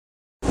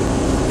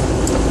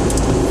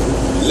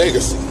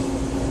Legacy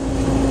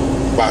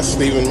by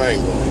Stephen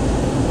Mangle.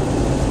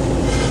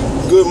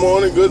 Good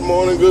morning, good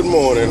morning, good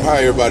morning. How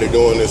everybody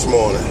doing this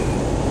morning?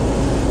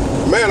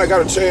 Man, I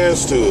got a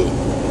chance to,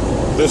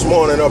 this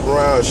morning up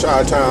around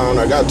Chi-Town,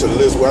 I got to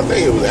listen, well, I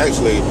think it was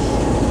actually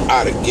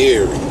out of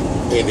Gary,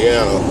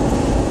 Indiana,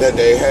 that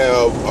they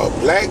have a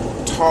black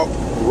talk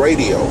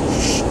radio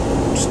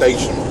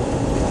station,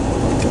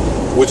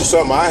 which is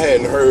something I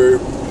hadn't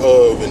heard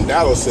of in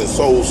Dallas since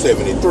Soul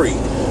 73.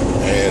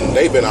 And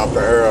they've been out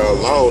there a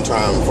long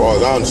time, as far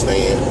as I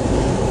understand.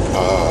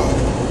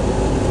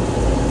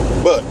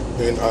 But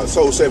in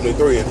Soul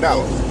 73 in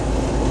Dallas.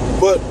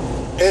 But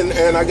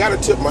and I gotta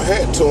tip my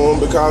hat to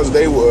them because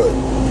they I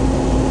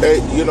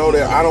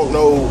don't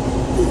know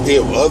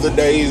if other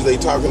days they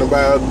talking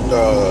about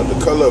the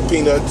color of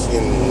peanuts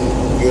in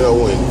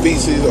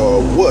feces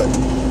or what.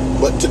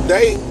 But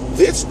today,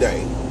 this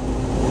day,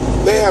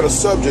 they had a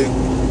subject.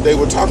 They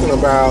were talking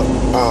about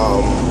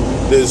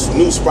this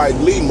new Spike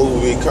Lee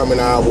movie coming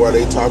out where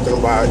they talking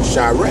about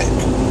Chirac,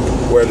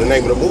 where the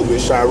name of the movie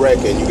is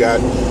Chirac, and you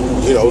got,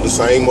 the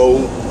same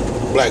old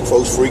black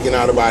folks freaking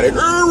out about it.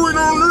 We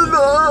don't need to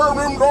have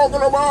them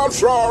talking about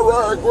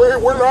Chirac.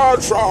 We're not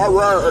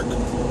Chirac.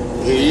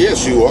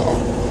 Yes, you are.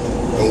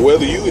 And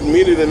whether you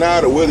admit it or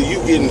not, or whether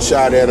you getting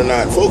shot at or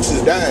not, folks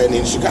is dying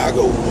in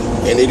Chicago,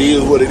 and it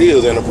is what it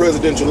is, and the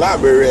presidential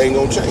library ain't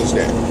gonna change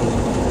that.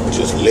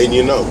 Just letting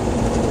you know.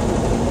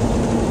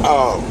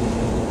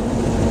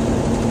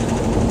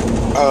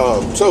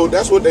 So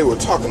that's what they were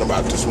talking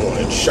about this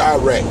morning.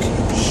 Chirac.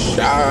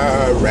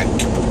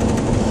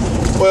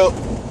 Well,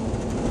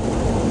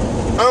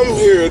 I'm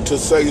here to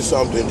say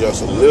something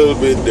just a little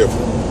bit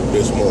different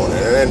this morning,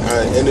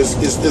 and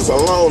it's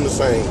along the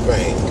same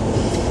thing.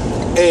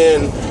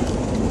 And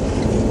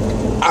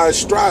I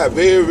strive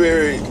very,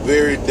 very,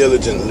 very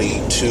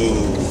diligently to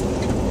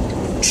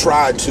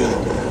try to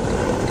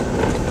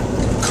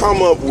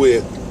come up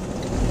with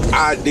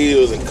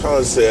ideas and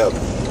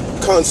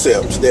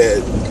concepts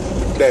that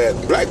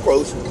black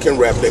folks can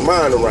wrap their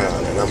mind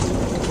around, and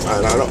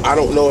I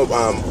don't know if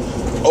I'm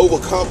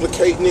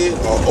overcomplicating it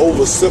or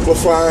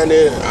oversimplifying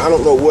it. I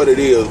don't know what it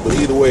is, but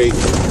either way,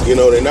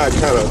 they're not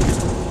kind of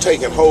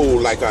taking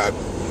hold like I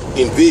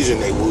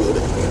envisioned they would.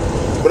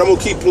 But I'm gonna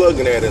keep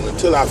plugging at it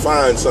until I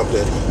find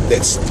something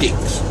that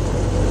sticks.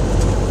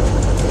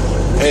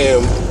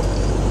 And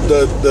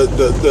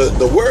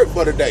the word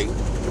for today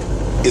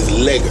is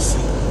legacy.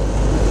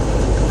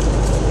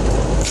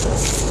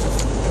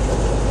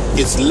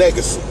 It's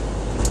legacy.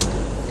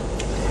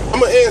 I'm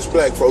gonna ask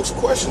black folks a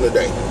question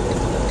today.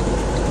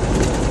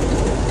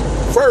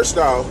 First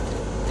off,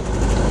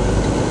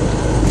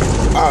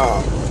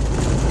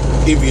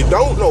 if you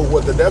don't know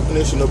what the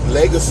definition of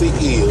legacy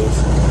is,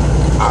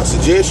 I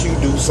suggest you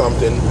do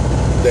something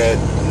that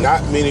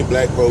not many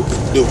black folks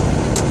do.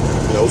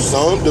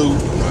 Some do.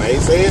 I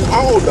ain't saying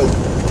all don't.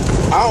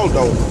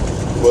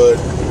 But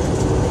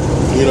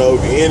if you're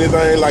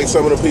anything like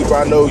some of the people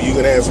I know, you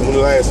can ask them when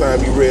the last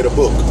time you read a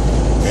book.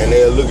 And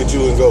they'll look at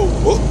you and go,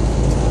 book?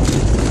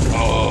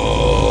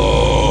 Oh,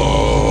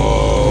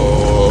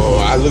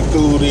 I look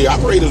through the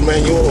operator's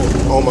manual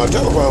on my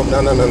telephone.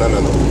 No.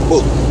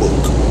 Book.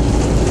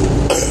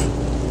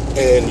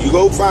 And you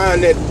go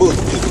find that book.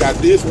 It's got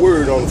this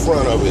word on the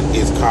front of it.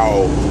 It's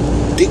called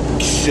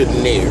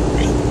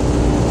dictionary.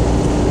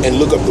 And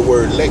look up the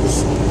word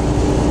legacy.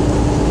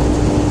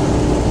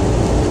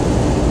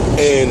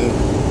 And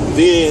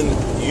then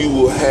you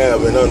will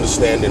have an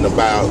understanding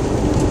about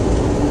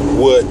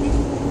what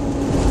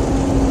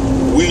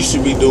we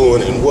should be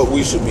doing and what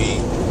we should be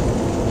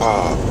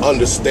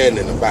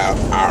understanding about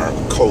our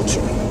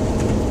culture.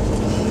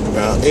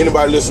 Now,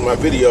 anybody listen to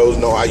my videos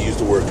know I use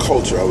the word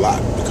culture a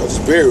lot because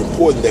it's very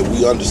important that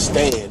we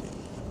understand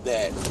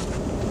that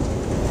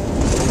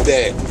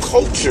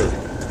culture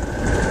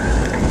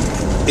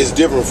is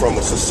different from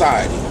a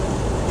society.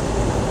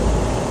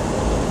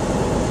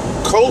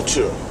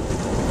 Culture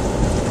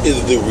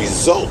is the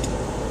result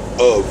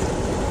of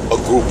a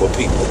group of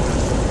people.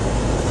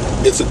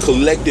 It's a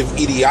collective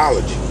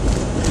ideology.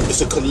 It's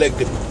a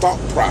collective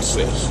thought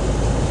process.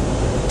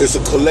 It's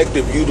a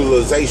collective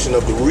utilization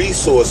of the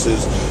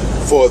resources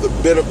for the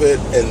benefit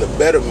and the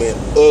betterment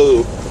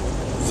of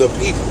the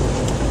people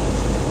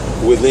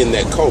within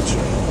that culture.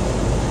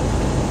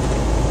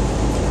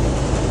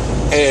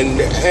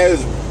 And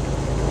as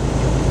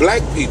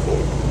black people,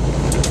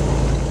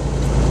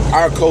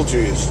 our culture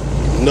is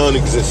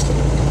non-existent.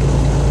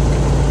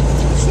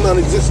 It's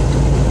non-existent.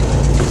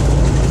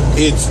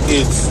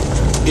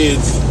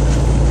 It's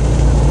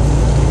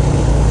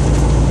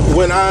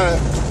when I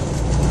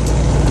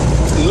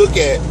look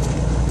at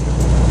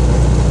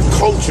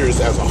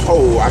cultures as a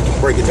whole, I can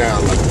break it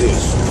down like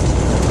this.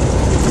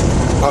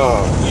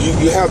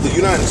 You have the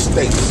United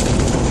States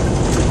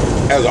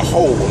as a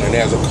whole and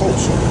as a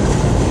culture.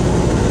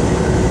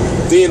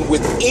 Then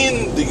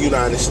within the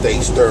United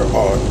States, there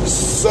are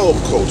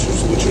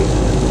subcultures, which are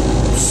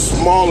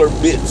smaller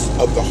bits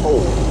of the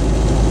whole.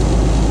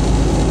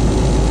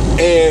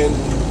 And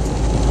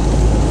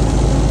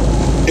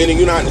in the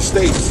United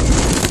States,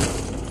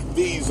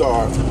 these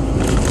are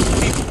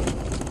people.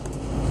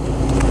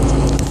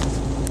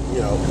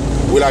 You know,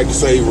 we like to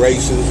say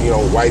races, you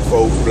know, white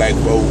folks, black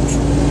folks,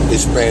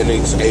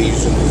 Hispanics,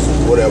 Asians,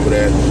 whatever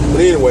that.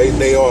 But anyway,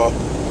 they are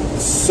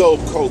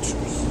subcultures.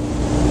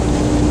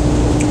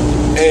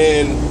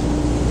 And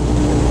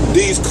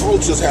these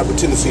cultures have a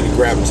tendency to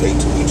gravitate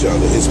to each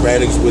other.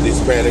 Hispanics with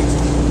Hispanics,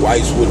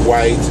 whites with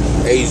whites,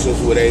 Asians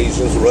with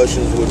Asians,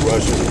 Russians with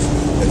Russians,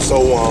 and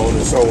so on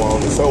and so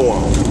on and so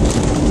on.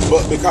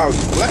 But because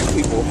black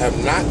people have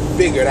not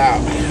figured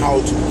out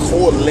how to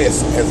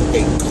coalesce as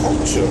a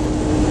culture,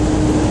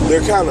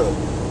 they're kind of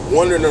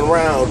wandering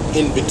around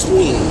in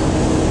between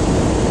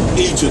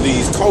each of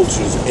these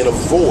cultures in a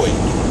void.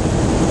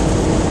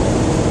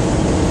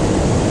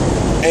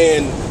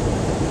 And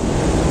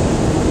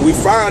we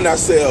find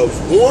ourselves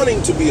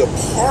wanting to be a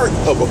part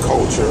of a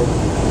culture,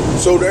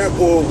 so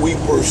therefore we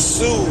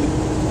pursue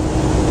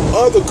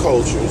other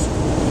cultures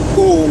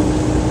who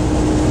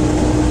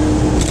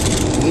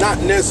not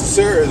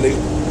necessarily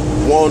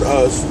want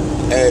us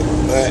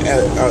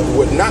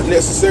would not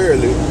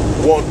necessarily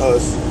want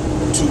us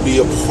to be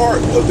a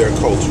part of their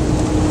culture.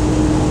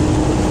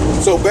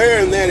 So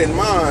bearing that in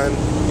mind,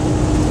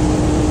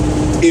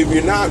 if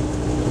you're not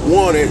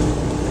wanted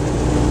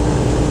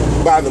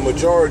by the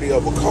majority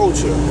of a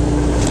culture,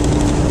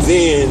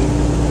 then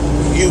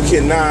you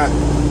cannot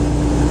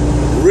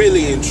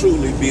really and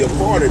truly be a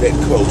part of that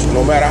culture,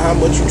 no matter how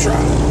much you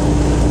try.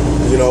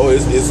 You know,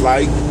 it's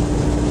like,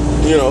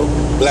 you know,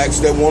 blacks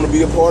that want to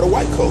be a part of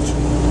white culture,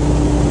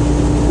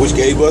 which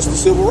gave us the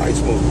civil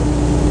rights movement.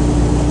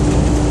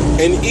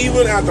 And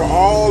even after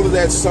all of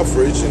that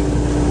suffrage and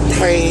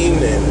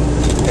pain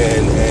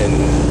and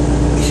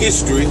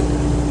history,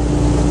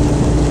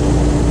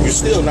 you're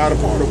still not a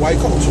part of white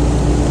culture.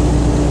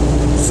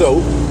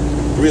 So,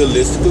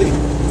 realistically,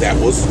 that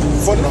was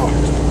for naught.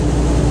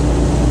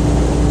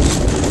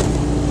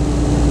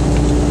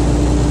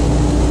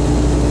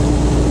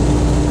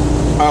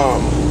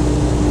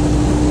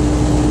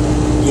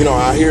 You know,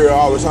 I hear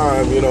all the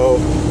time, you know,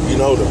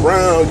 the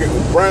brown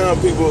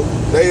people,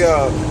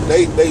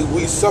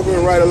 we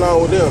suffering right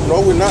along with them.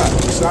 No, we're not.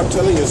 Stop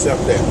telling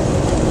yourself that.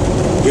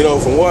 You know,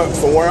 from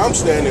where I'm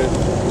standing,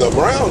 the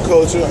brown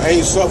culture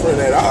ain't suffering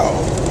at all.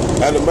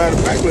 As a matter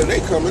of fact, when they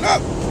coming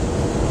up,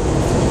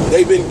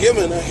 they've been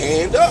given a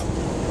hand up,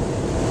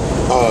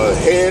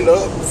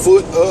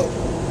 foot up,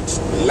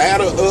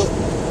 ladder up,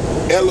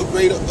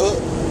 elevator up.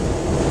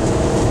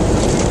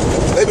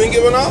 They've been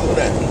given all of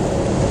that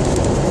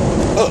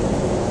up.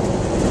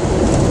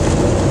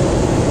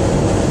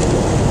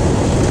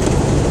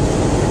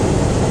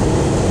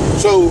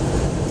 So,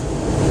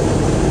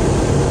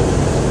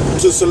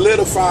 to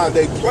solidify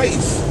their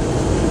place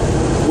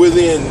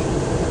within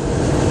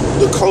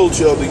the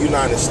culture of the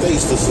United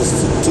States, to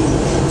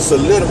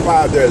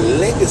solidify their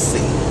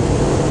legacy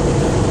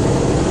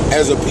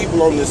as a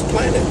people on this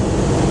planet,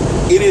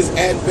 it is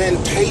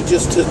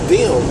advantageous to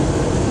them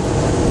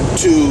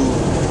to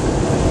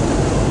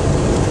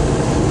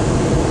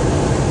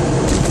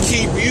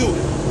keep you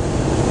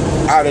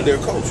out of their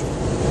culture.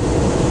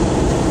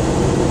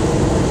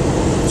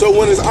 So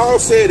when it's all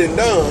said and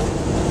done,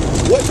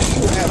 what do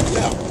you have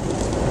left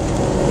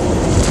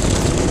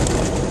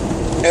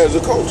as a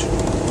culture?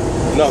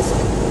 Nothing.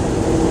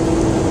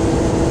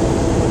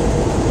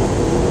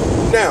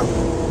 Now,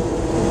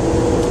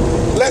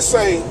 let's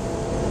say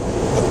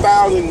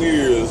 1,000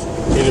 years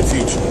in the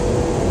future,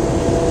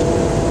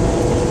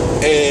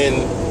 and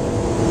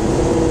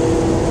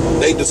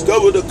they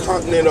discover the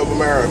continent of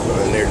America,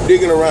 and they're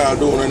digging around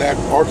doing an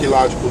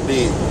archaeological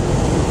dig.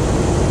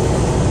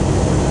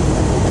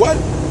 What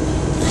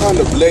kind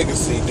of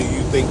legacy do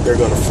you think they're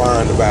going to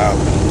find about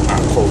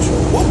our culture?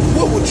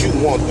 What would you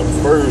want the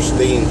first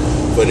thing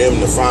for them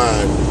to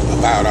find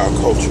about our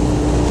culture?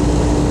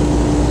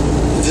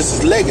 This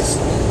is legacy.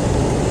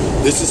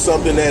 This is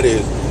something that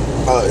is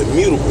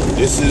immutable.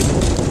 This is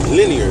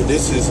linear.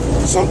 This is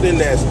something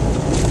that's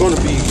going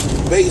to be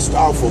based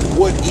off of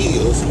what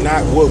is,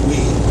 not what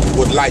we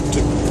would like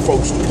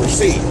folks to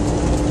perceive.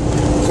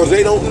 Because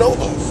they don't know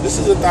us. This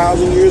is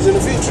 1,000 years in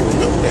the future.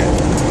 Remember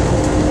that.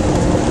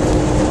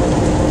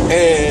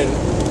 And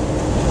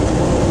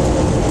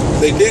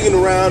they digging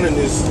around in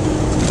this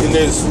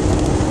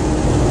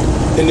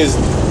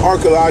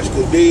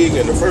archaeological dig,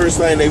 and the first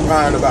thing they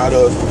find about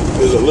us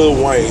is a Lil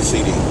Wayne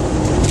CD.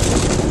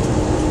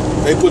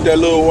 They put that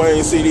Lil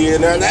Wayne CD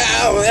in there.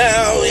 Now,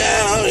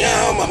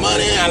 my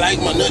money, I like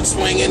my nuts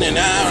swinging, and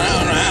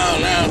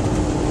now.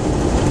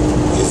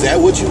 Is that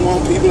what you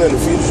want people in the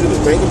future to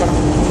think about?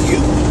 You?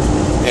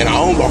 And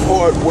all the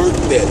hard work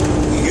that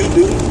you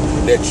do,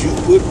 that you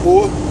put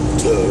forth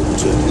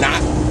to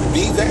not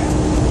be that?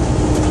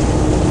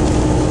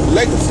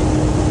 Legacy.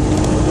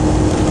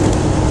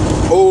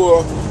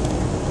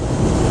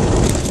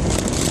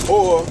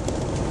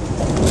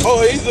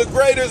 Or he's the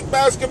greatest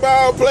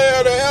basketball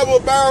player to ever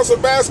bounce a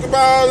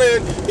basketball,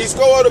 and he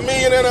scored 1.5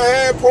 million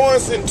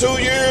points in 2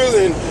 years,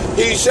 and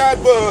he shot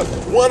for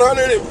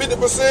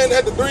 150%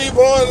 at the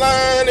three-point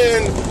line,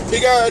 and he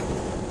got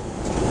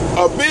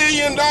 $1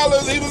 billion.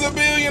 He was a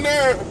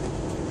billionaire.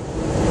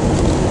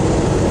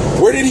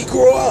 Where did he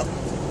grow up?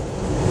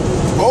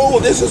 Oh,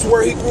 this is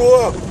where he grew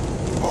up.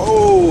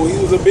 Oh, he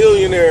was a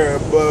billionaire,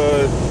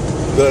 but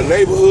the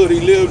neighborhood he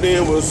lived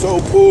in was so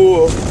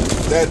poor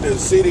that the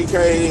city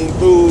came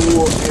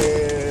through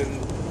and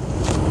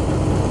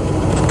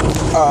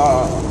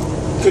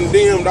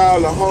condemned all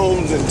the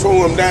homes and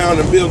tore them down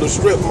and built a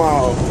strip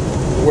mall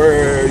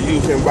where you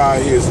can buy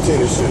his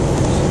tennis shoes.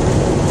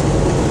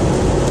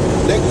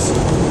 Legacy.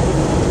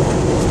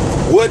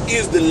 What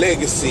is the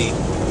legacy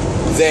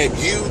that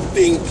you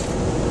think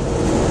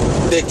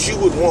that you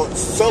would want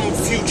some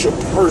future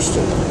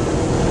person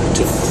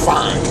to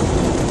find?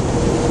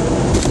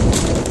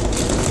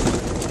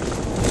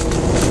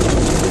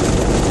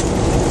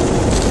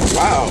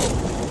 Wow,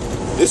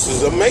 this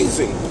is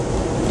amazing.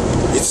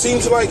 It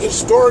seems like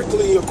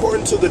historically,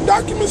 according to the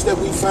documents that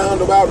we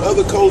found about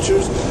other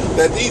cultures,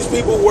 that these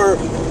people were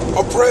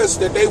oppressed,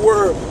 that they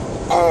were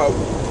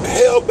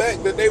held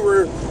back, that they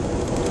were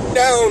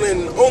down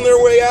and on their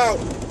way out,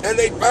 and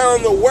they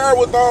found the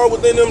wherewithal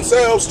within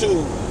themselves to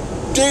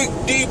dig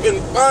deep and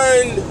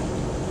find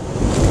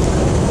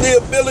the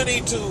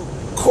ability to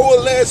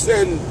coalesce,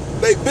 and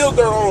they built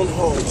their own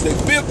homes, they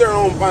built their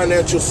own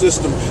financial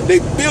system, they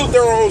built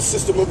their own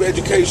system of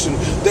education,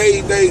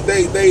 they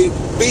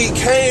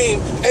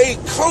became a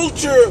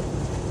culture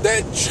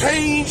that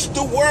changed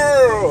the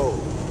world.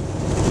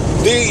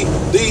 The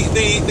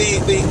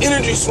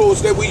energy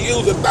source that we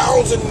use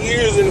 1,000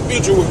 years in the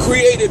future were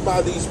created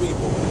by these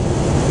people.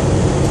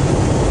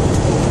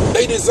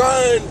 They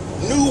designed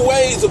new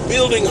ways of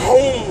building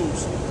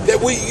homes that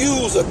we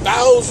use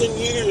 1,000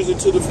 years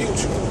into the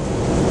future.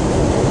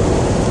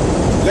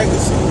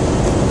 Legacy.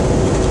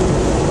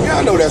 Yeah,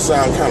 I know that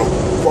sounds kind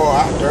of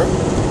far out there,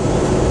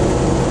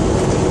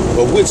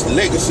 but which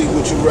legacy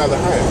would you rather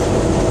have?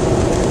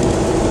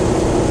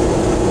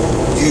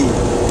 You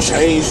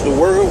change the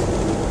world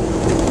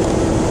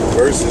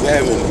versus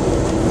having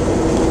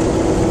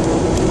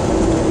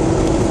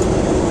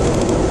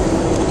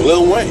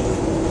Lil Wayne.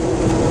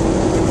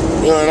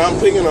 You know, and I'm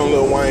picking on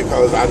Lil Wayne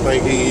because I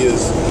think he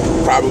is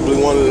probably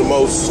one of the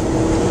most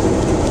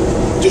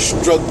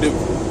destructive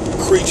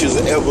creatures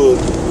ever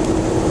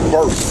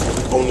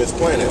birthed on this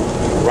planet,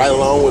 right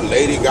along with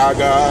Lady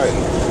Gaga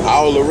and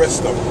all the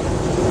rest of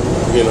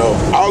them. You know,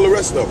 all the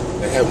rest of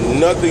them. They have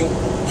nothing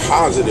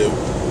positive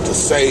to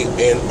say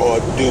and or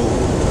do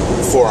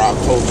for our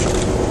culture.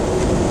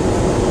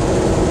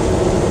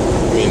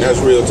 I mean, that's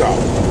real talk.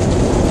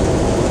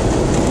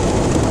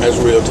 That's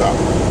real talk.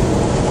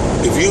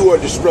 If you are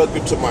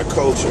destructive to my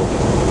culture,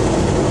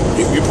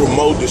 if you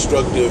promote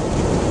destructive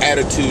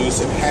attitudes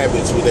and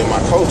habits within my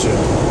culture,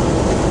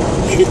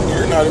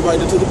 you're not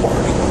invited to the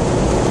party.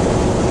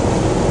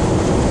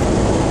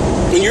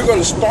 And you're going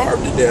to starve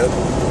to death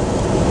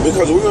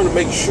because we're going to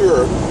make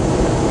sure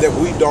that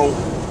we don't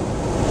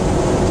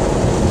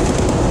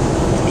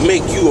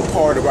make you a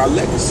part of our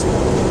legacy.